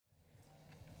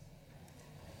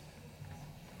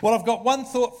Well, I've got one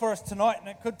thought for us tonight, and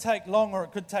it could take long or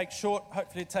it could take short.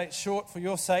 Hopefully it takes short for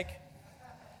your sake.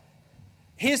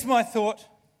 Here's my thought.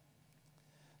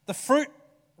 The fruit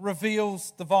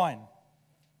reveals the vine.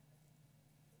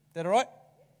 Is that all right?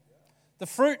 The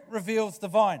fruit reveals the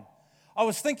vine. I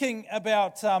was thinking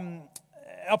about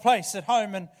our place at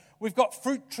home, and we've got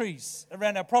fruit trees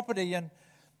around our property, and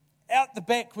out the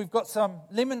back we've got some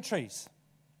lemon trees.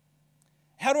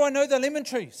 How do I know they're lemon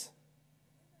trees?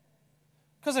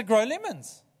 Because they grow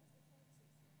lemons.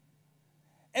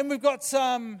 And we've got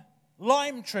some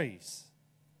lime trees.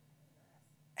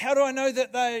 How do I know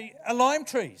that they are lime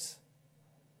trees?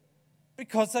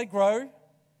 Because they grow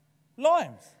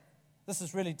limes. This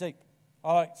is really deep.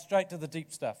 I like straight to the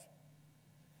deep stuff.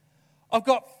 I've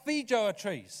got feijoa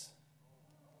trees.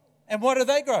 And what do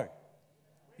they grow?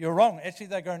 You're wrong. Actually,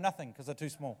 they grow nothing because they're too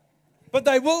small. But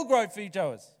they will grow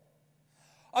feijoas.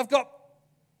 I've got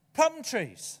plum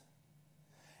trees.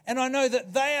 And I know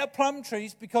that they are plum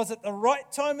trees because at the right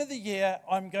time of the year,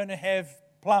 I'm going to have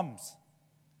plums.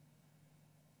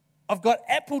 I've got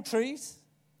apple trees,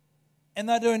 and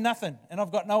they're doing nothing, and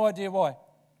I've got no idea why.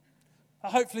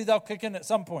 Hopefully they'll kick in at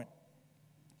some point.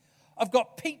 I've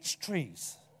got peach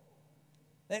trees.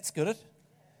 That's good.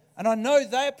 And I know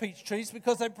they're peach trees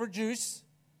because they produce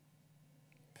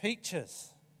peaches.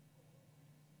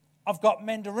 I've got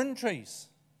mandarin trees.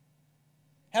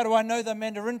 How do I know they're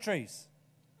mandarin trees?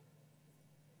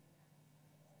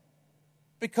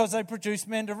 Because they produce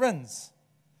mandarins.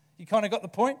 You kind of got the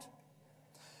point?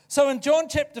 So in John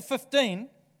chapter 15,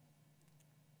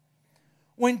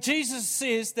 when Jesus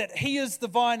says that he is the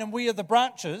vine and we are the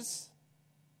branches,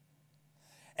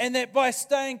 and that by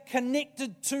staying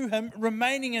connected to him,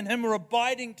 remaining in him or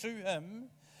abiding to him,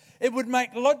 it would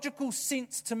make logical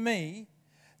sense to me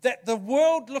that the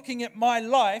world looking at my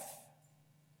life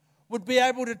would be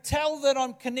able to tell that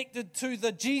I'm connected to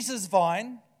the Jesus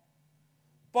vine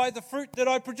by the fruit that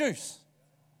I produce. Is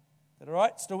that all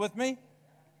right? Still with me?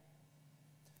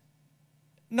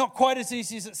 Not quite as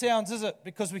easy as it sounds, is it?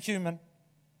 Because we're human.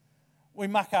 We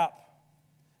muck up.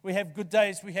 We have good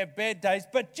days, we have bad days.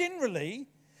 But generally,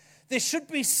 there should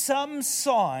be some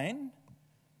sign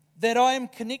that I am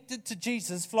connected to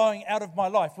Jesus flowing out of my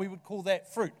life. We would call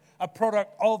that fruit. A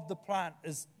product of the plant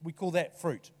we call that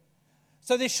fruit.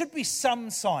 So there should be some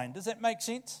sign. Does that make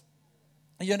sense?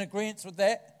 Are you in agreement with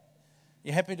that?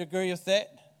 You happy to agree with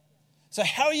that? So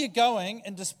how are you going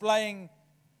in displaying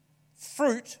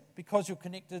fruit because you're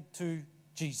connected to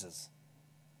Jesus?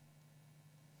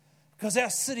 Because our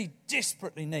city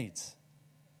desperately needs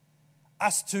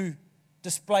us to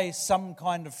display some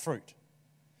kind of fruit.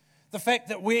 The fact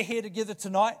that we're here together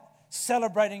tonight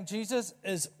celebrating Jesus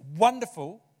is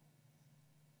wonderful,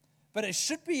 but it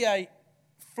should be a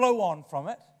flow on from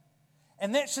it,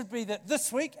 and that should be that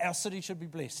this week our city should be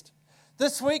blessed.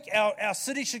 This week, our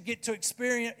city should get to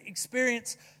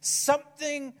experience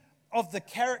something of the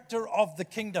character of the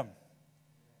kingdom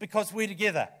because we're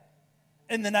together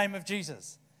in the name of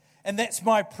Jesus. And that's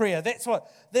my prayer. That's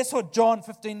what John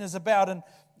 15 is about.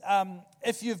 And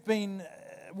if you've been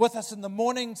with us in the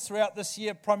mornings throughout this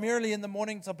year, primarily in the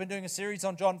mornings, I've been doing a series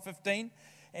on John 15.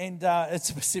 And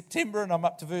it's September, and I'm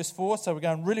up to verse 4, so we're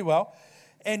going really well.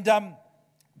 And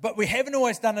but we haven't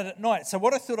always done it at night. So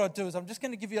what I thought I'd do is I'm just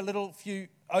going to give you a little few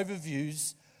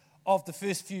overviews of the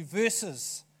first few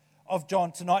verses of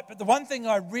John tonight. But the one thing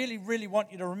I really, really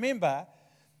want you to remember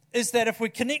is that if we're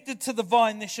connected to the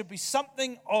vine, there should be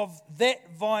something of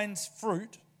that vine's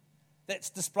fruit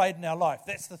that's displayed in our life.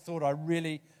 That's the thought I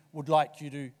really would like you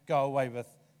to go away with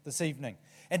this evening.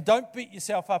 And don't beat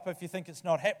yourself up if you think it's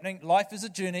not happening. Life is a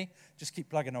journey. Just keep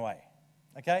plugging away.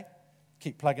 Okay?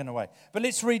 Keep plugging away. But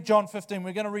let's read John 15.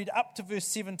 We're going to read up to verse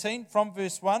 17, from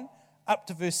verse 1 up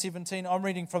to verse 17. I'm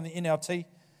reading from the NLT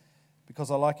because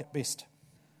I like it best.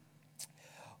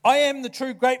 I am the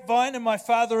true grapevine, and my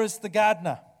Father is the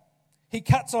gardener. He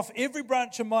cuts off every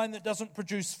branch of mine that doesn't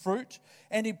produce fruit,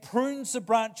 and he prunes the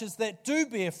branches that do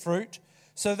bear fruit,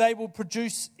 so they will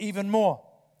produce even more.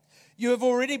 You have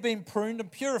already been pruned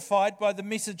and purified by the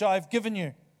message I have given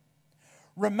you.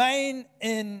 Remain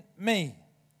in me.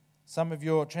 Some of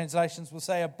your translations will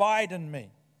say, abide in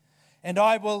me, and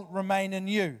I will remain in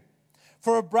you.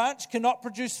 For a branch cannot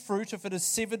produce fruit if it is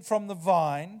severed from the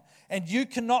vine, and you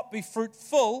cannot be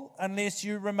fruitful unless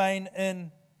you remain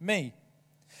in me.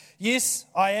 Yes,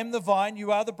 I am the vine,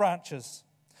 you are the branches.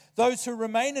 Those who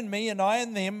remain in me and I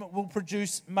in them will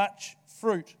produce much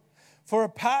fruit. For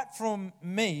apart from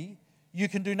me, you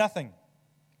can do nothing.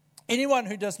 Anyone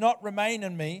who does not remain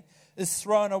in me is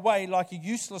thrown away like a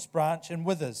useless branch and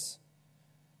withers.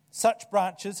 Such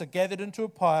branches are gathered into a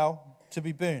pile to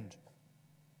be burned.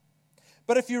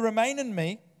 But if you remain in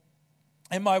me,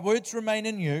 and my words remain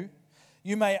in you,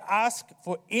 you may ask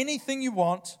for anything you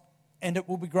want, and it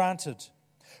will be granted.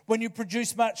 When you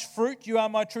produce much fruit, you are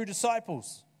my true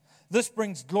disciples. This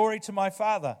brings glory to my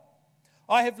Father.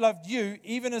 I have loved you,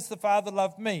 even as the Father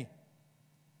loved me.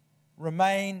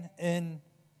 Remain in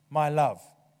my love.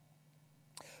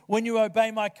 When you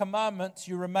obey my commandments,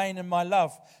 you remain in my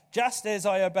love, just as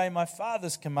I obey my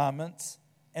Father's commandments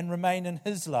and remain in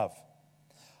his love.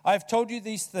 I have told you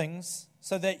these things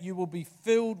so that you will be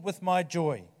filled with my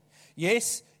joy.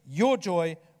 Yes, your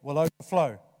joy will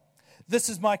overflow. This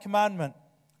is my commandment.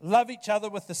 Love each other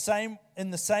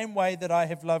in the same way that I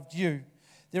have loved you.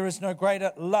 There is no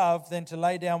greater love than to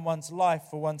lay down one's life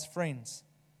for one's friends.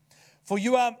 For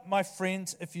you are my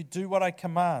friends if you do what I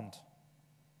command.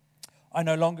 I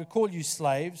no longer call you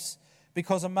slaves,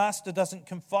 because a master doesn't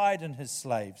confide in his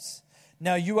slaves.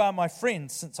 Now you are my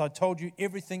friends, since I told you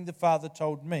everything the Father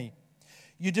told me.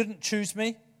 You didn't choose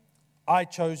me, I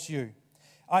chose you.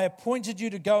 I appointed you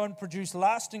to go and produce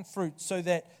lasting fruit, so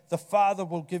that the Father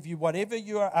will give you whatever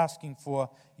you are asking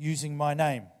for using my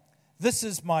name. This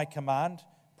is my command.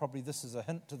 Probably this is a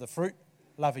hint to the fruit.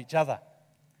 Love each other.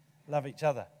 Love each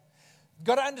other. You've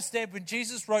got to understand, when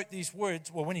Jesus wrote these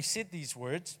words, when he said these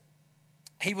words,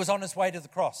 he was on his way to the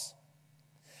cross.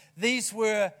 This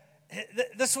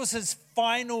was his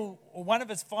final, or one of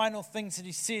his final things that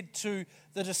he said to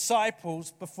the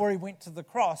disciples before he went to the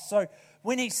cross. So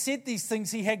when he said these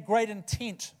things, he had great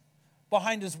intent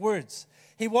behind his words.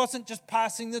 He wasn't just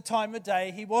passing the time of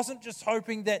day. He wasn't just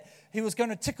hoping that he was going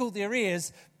to tickle their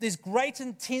ears. There's great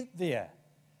intent there,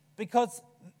 because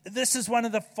this is one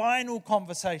of the final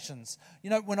conversations. You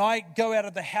know, when I go out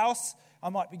of the house, I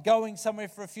might be going somewhere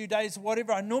for a few days or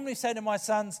whatever. I normally say to my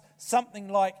sons something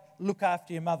like, look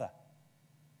after your mother.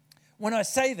 When I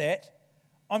say that,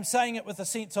 I'm saying it with a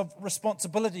sense of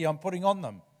responsibility I'm putting on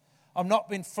them. I'm not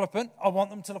being flippant. I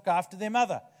want them to look after their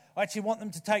mother. I actually want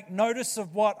them to take notice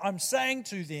of what I'm saying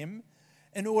to them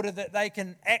in order that they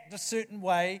can act a certain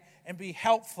way and be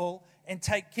helpful and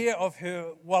take care of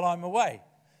her while I'm away.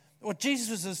 Well,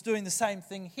 Jesus is doing the same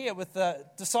thing here with the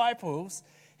disciples.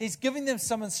 He's giving them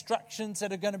some instructions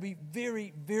that are going to be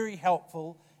very, very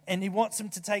helpful, and he wants them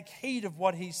to take heed of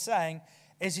what he's saying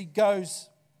as he goes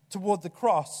toward the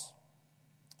cross.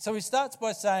 So he starts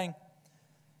by saying,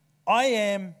 I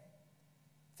am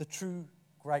the true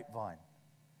grapevine.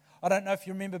 I don't know if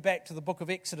you remember back to the book of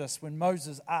Exodus when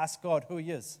Moses asked God who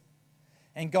he is.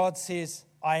 And God says,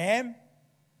 I am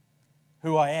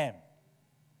who I am.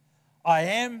 I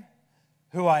am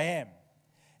who I am.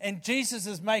 And Jesus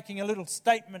is making a little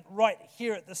statement right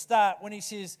here at the start when he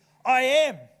says, I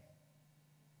am.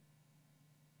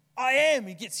 I am.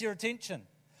 He gets your attention.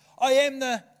 I am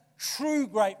the true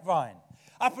grapevine.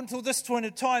 Up until this point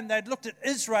in time, they'd looked at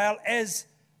Israel as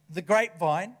the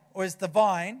grapevine, or as the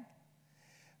vine.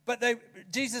 But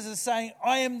Jesus is saying,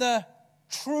 I am the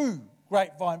true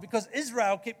grapevine, because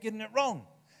Israel kept getting it wrong.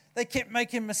 They kept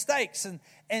making mistakes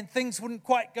and things wouldn't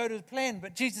quite go to plan.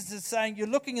 But Jesus is saying, you're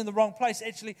looking in the wrong place.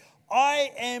 Actually,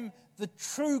 I am the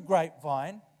true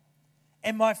grapevine,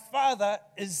 and my Father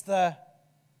is the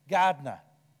gardener.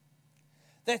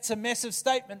 That's a massive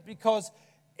statement, because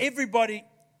everybody,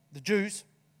 the Jews,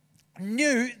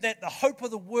 knew that the hope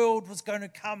of the world was going to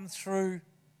come through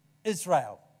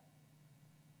Israel.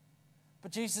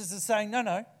 But Jesus is saying,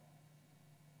 no,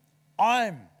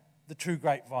 I'm the true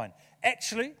grapevine.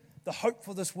 Actually, the hope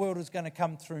for this world is going to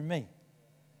come through me.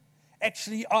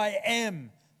 Actually, I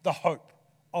am the hope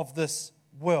of this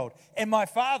world. And my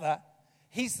Father,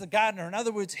 he's the gardener. In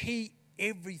other words,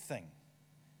 everything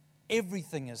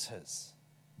is his.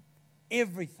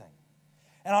 Everything.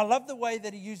 And I love the way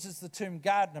that he uses the term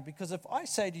gardener, because if I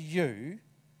say to you,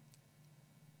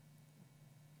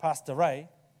 Pastor Ray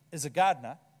is a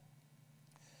gardener,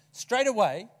 straight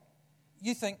away,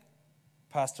 you think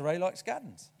Pastor Ray likes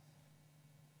gardens.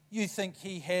 You think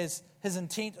his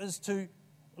intent is to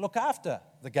look after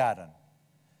the garden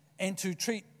and to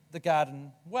treat the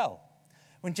garden well.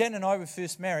 When Jan and I were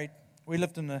first married, we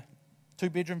lived in a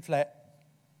 2-bedroom flat,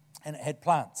 and it had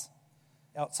plants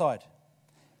outside.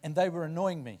 And they were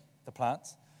annoying me, the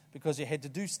plants, because you had to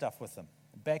do stuff with them.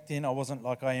 Back then, I wasn't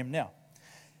like I am now,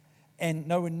 and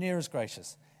nowhere near as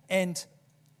gracious. And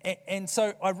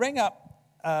so I rang up,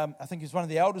 I think he was one of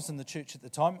the elders in the church at the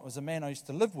time. It was a man I used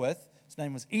to live with. His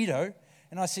name was Edo.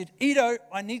 And I said, Edo,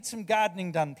 I need some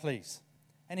gardening done, please.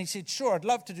 And he said, sure, I'd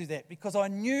love to do that, because I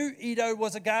knew Edo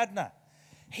was a gardener.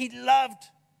 He loved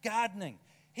gardening.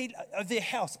 Their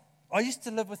house, I used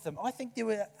to live with them. I think there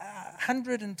were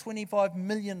 125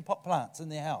 million pot plants in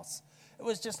their house. It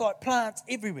was just like plants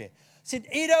everywhere. I said,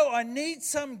 Edo, I need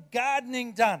some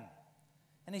gardening done.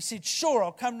 And he said, sure,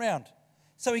 I'll come round.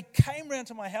 So he came round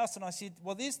to my house and I said,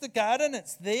 well, there's the garden.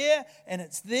 It's there and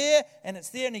it's there and it's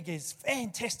there. And he goes,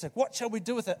 fantastic. What shall we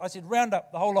do with it? I said, round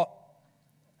up the whole lot.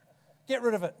 Get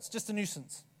rid of it. It's just a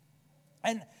nuisance.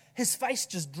 And his face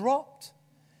just dropped.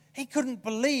 He couldn't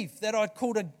believe that I'd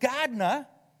called a gardener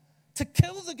to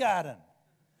kill the garden,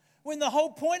 when the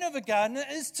whole point of a gardener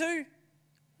is to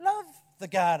love the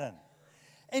garden.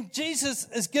 And Jesus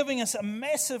is giving us a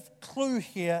massive clue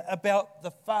here about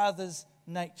the Father's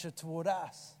nature toward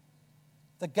us.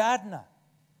 The gardener.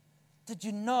 Did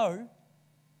you know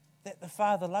that the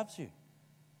Father loves you?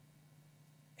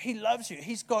 He loves you.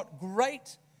 He's got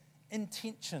great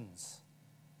intentions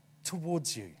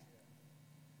towards you.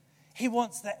 He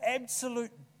wants the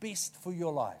absolute best for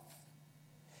your life.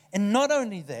 And not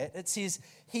only that, it says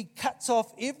he cuts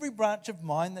off every branch of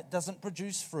mine that doesn't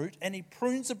produce fruit, and he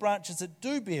prunes the branches that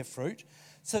do bear fruit,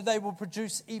 so they will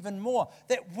produce even more.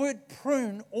 That word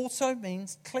prune also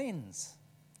means cleanse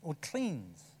or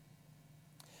cleanse.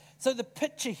 So the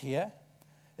picture here,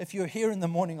 if you're here in the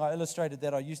morning, I illustrated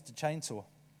that I used a chainsaw,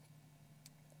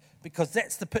 because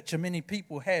that's the picture many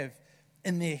people have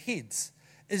in their heads,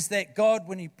 is that God,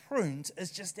 when he prunes, is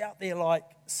just out there like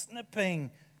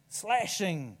snipping,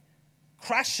 slashing,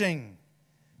 crushing,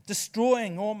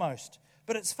 destroying almost.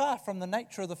 But it's far from the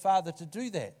nature of the Father to do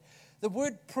that. The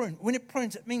word prune, when it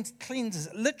prunes, it means cleanses.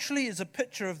 It literally is a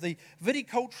picture of the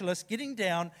viticulturalist getting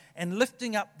down and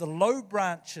lifting up the low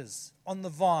branches on the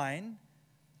vine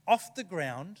off the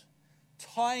ground,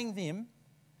 tying them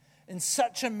in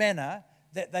such a manner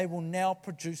that they will now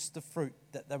produce the fruit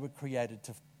that they were created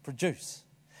to produce.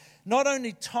 Not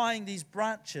only tying these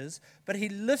branches, but he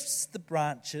lifts the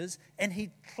branches and he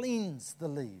cleans the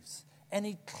leaves and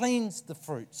he cleans the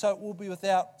fruit. So it will be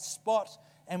without spot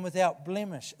and without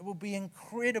blemish. It will be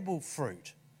incredible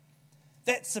fruit.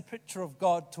 That's the picture of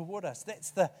God toward us.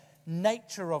 That's the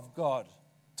nature of God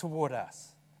toward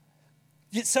us.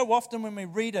 Yet so often when we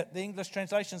read it, the English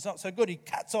translation is not so good. He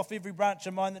cuts off every branch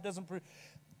of mine that doesn't produce.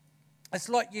 It's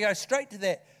like you go straight to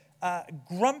that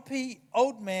grumpy,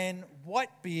 old man,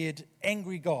 white beard,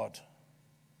 angry God.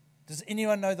 Does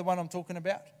anyone know the one I'm talking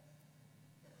about?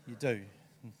 You do.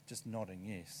 Just nodding,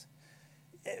 yes.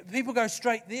 People go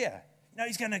straight there. No,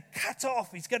 he's going to cut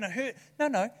off. He's going to hurt.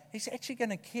 No, he's actually going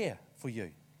to care for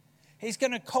you. He's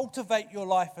going to cultivate your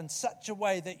life in such a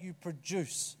way that you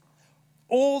produce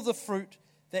all the fruit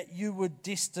that you were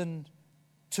destined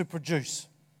to produce.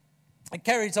 It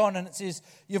carries on and it says,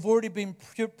 you've already been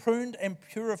pruned and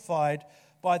purified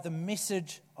by the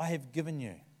message I have given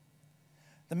you.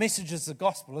 The message is the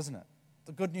gospel, isn't it?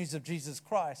 The good news of Jesus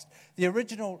Christ. The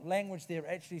original language there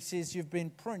actually says you've been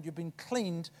pruned, you've been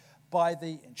cleaned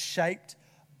shaped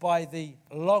by the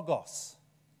logos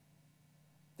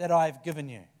that I have given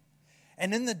you.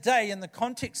 And in the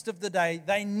context of the day,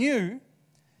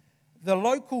 the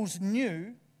locals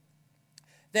knew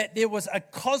that there was a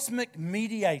cosmic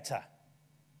mediator,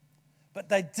 but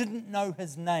they didn't know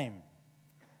his name.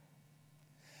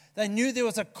 They knew there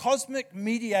was a cosmic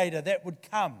mediator that would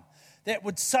come, that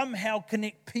would somehow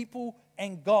connect people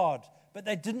and God, but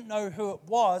they didn't know who it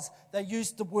was. They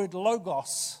used the word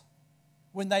logos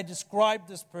when they described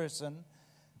this person,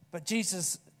 but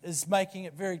Jesus is making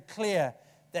it very clear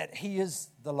that he is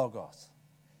the logos.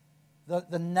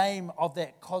 The name of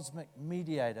that cosmic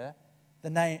mediator,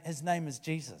 his name is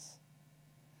Jesus.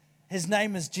 His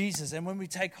name is Jesus, and when we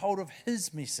take hold of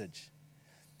his message,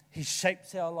 he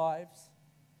shapes our lives,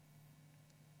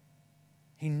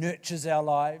 he nurtures our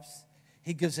lives,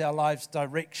 he gives our lives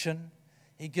direction,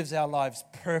 he gives our lives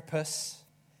purpose,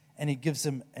 and he gives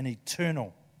them an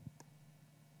eternal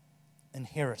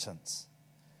inheritance.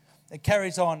 It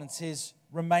carries on and says,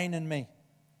 remain in me,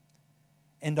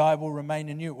 and I will remain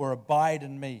in you, or abide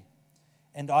in me,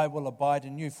 and I will abide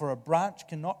in you. For a branch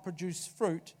cannot produce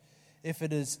fruit if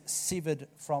it is severed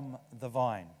from the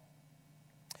vine.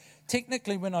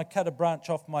 Technically, when I cut a branch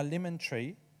off my lemon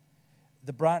tree,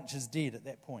 the branch is dead at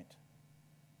that point.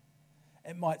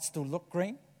 It might still look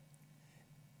green,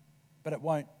 but it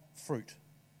won't fruit.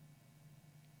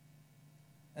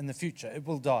 In the future, it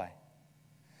will die.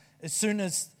 As soon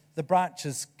as the branch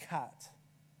is cut,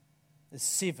 is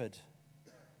severed,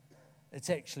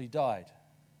 it's actually died.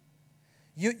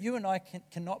 You and I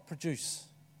cannot produce,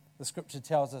 the scripture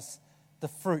tells us, the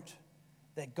fruit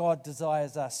that God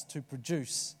desires us to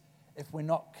produce if we're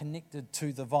not connected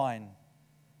to the vine,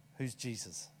 who's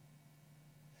Jesus.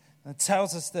 And it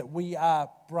tells us that we are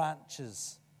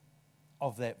branches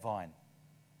of that vine.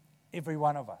 Every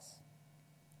one of us.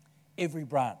 Every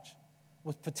branch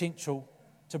with potential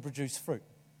to produce fruit.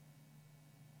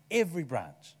 Every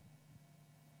branch.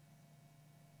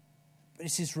 But he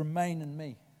says, remain in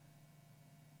me.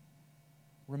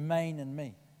 Remain in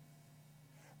me.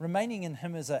 Remaining in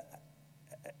him it's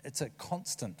a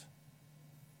constant.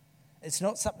 It's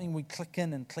not something we click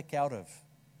in and click out of.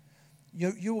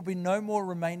 You will be no more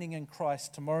remaining in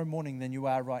Christ tomorrow morning than you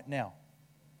are right now.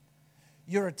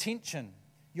 Your attention,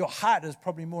 your heart is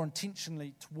probably more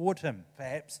intentionally toward him,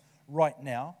 perhaps, right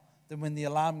now, than when the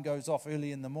alarm goes off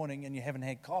early in the morning and you haven't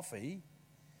had coffee.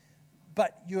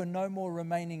 But you're no more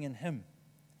remaining in him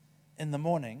in the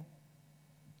morning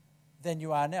than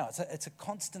you are now. It's a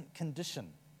constant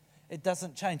condition. It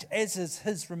doesn't change, as is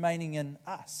his remaining in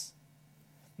us.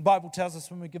 The Bible tells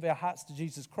us when we give our hearts to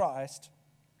Jesus Christ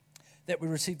that we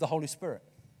receive the Holy Spirit.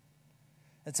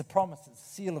 It's a promise, it's a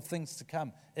seal of things to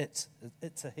come. It's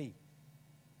a he.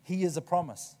 He is a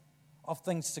promise of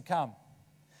things to come.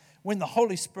 When the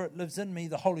Holy Spirit lives in me,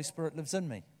 the Holy Spirit lives in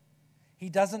me. He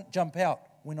doesn't jump out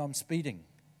when I'm speeding,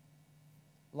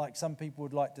 like some people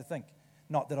would like to think.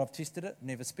 Not that I've tested it,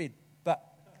 never sped, but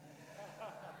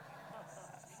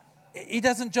he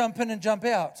doesn't jump in and jump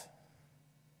out.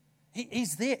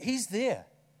 He's there. He's there.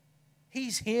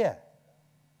 He's here.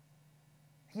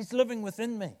 He's living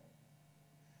within me.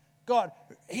 God,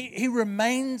 he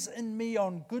remains in me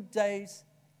on good days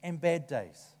and bad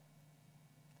days.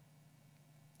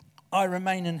 I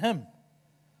remain in him,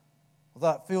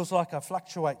 although it feels like I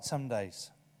fluctuate some days.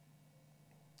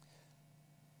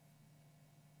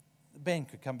 The band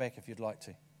could come back if you'd like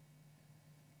to.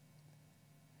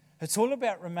 It's all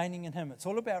about remaining in him. It's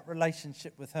all about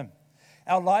relationship with him.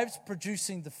 Our lives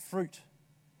producing the fruit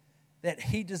that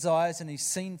he desires and he's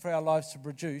seen for our lives to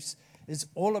produce is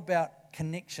all about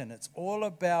connection. It's all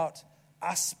about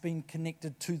us being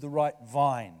connected to the right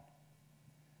vine.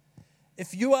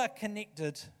 If you are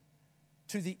connected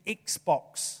to the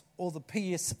Xbox or the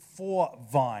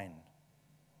PS4 vine,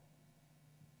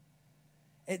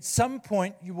 at some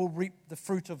point you will reap the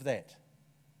fruit of that,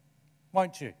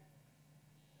 won't you?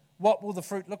 What will the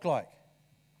fruit look like?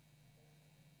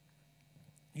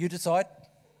 You decide.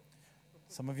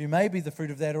 Some of you may be the fruit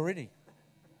of that already.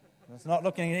 It's not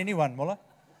looking at anyone, Muller.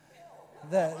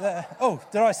 Oh,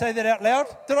 did I say that out loud?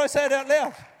 Did I say it out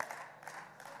loud?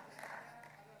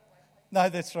 No,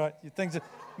 that's right. Things have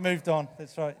moved on.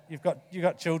 That's right. You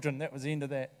got children. That was the end of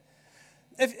that.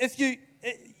 If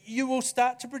you will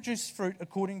start to produce fruit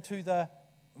according to the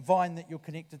vine that you're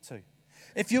connected to.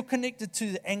 If you're connected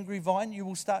to the angry vine, you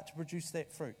will start to produce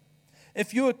that fruit.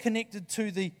 If you are connected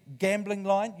to the gambling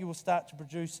line, you will start to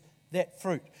produce that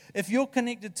fruit. If you're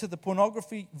connected to the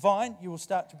pornography vine, you will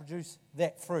start to produce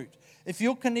that fruit. If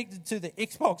you're connected to the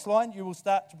Xbox line, you will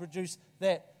start to produce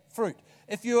that fruit.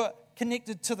 If you're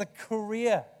connected to the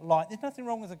career line, there's nothing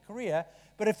wrong with a career,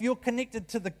 but if you're connected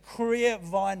to the career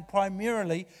vine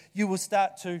primarily, you will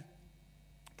start to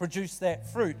produce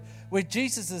that fruit. Where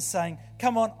Jesus is saying,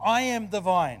 come on, I am the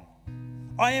vine.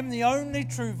 I am the only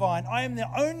true vine. I am the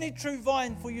only true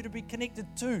vine for you to be connected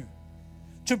to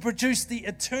produce the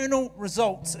eternal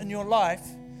results in your life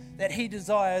that he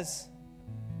desires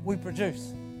we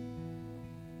produce.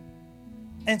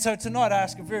 And so tonight I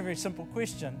ask a very, very simple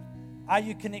question. Are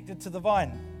you connected to the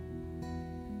vine?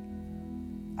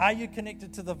 Are you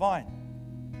connected to the vine?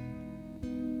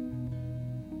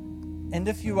 And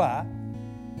if you are,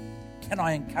 can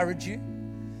I encourage you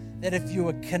that if you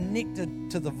are connected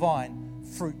to the vine,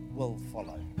 fruit will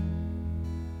follow.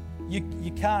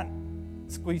 You can't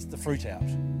squeeze the fruit out.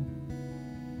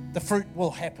 The fruit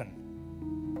will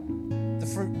happen. The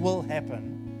fruit will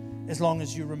happen as long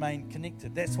as you remain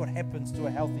connected. That's what happens to a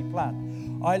healthy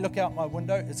plant. I look out my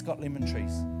window, it's got lemon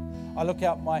trees. I look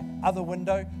out my other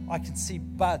window, I can see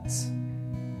buds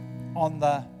on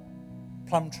the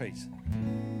plum trees.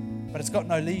 But it's got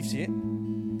no leaves yet,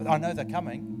 but I know they're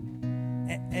coming.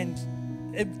 And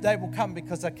they will come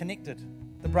because they're connected.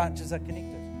 The branches are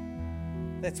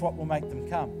connected. That's what will make them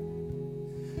come.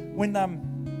 When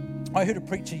I heard a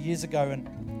preacher years ago, and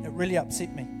it really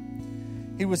upset me.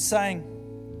 He was saying,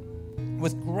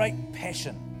 with great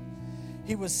passion,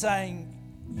 he was saying,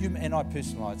 and I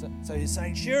personalise it, so he's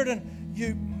saying, Sheridan,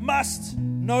 you must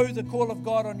know the call of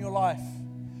God on your life.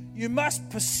 You must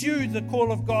pursue the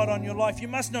call of God on your life. You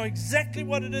must know exactly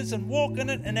what it is and walk in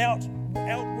it and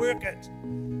outwork it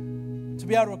to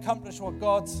be able to accomplish what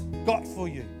God's got for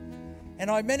you. And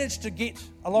I managed to get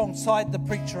alongside the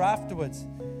preacher afterwards.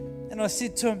 And I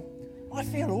said to him, I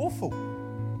feel awful.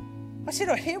 I said,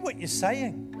 I hear what you're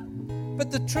saying.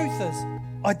 But the truth is,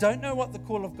 I don't know what the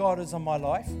call of God is on my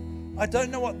life. I don't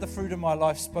know what the fruit of my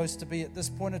life is supposed to be at this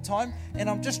point in time. And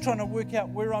I'm just trying to work out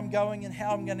where I'm going and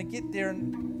how I'm going to get there.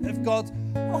 And if God's,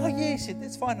 oh yeah, he said,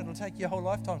 that's fine, it'll take you a whole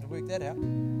lifetime to work that out.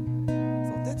 I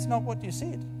thought, that's not what you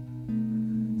said.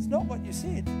 It's not what you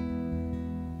said.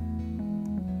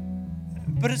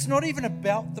 But it's not even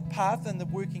about the path and the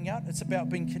working out, it's about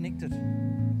being connected.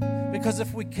 Because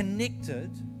if we're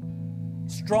connected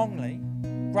strongly,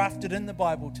 grafted in, the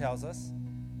Bible tells us,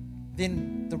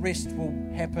 then the rest will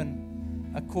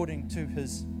happen according to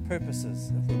his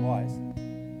purposes, if we're wise.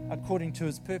 According to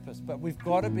his purpose. But we've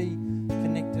got to be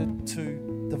connected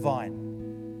to the vine.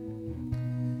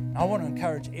 I want to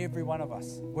encourage every one of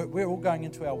us. We're all going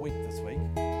into our week this week.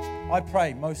 I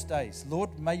pray most days,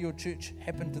 Lord, may your church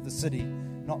happen to the city,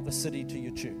 not the city to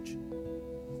your church.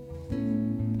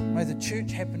 May the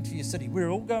church happen to your city. We're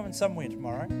all going somewhere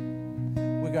tomorrow.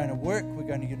 We're going to work, we're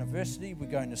going to university, we're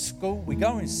going to school, we're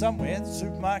going somewhere, the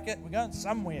supermarket, we're going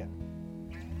somewhere.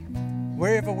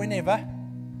 Wherever, whenever,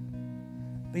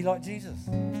 be like Jesus.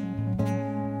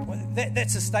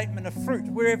 That's a statement of fruit.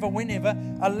 Wherever, whenever,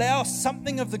 allow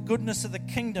something of the goodness of the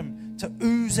kingdom to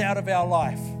ooze out of our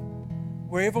life.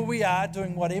 Wherever we are,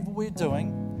 doing whatever we're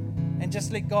doing, and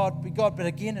just let God be God. But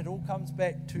again, it all comes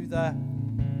back to the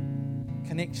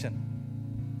connection.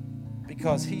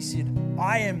 Because he said,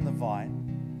 I am the vine,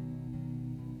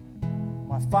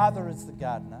 my Father is the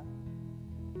gardener,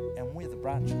 and we're the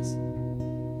branches.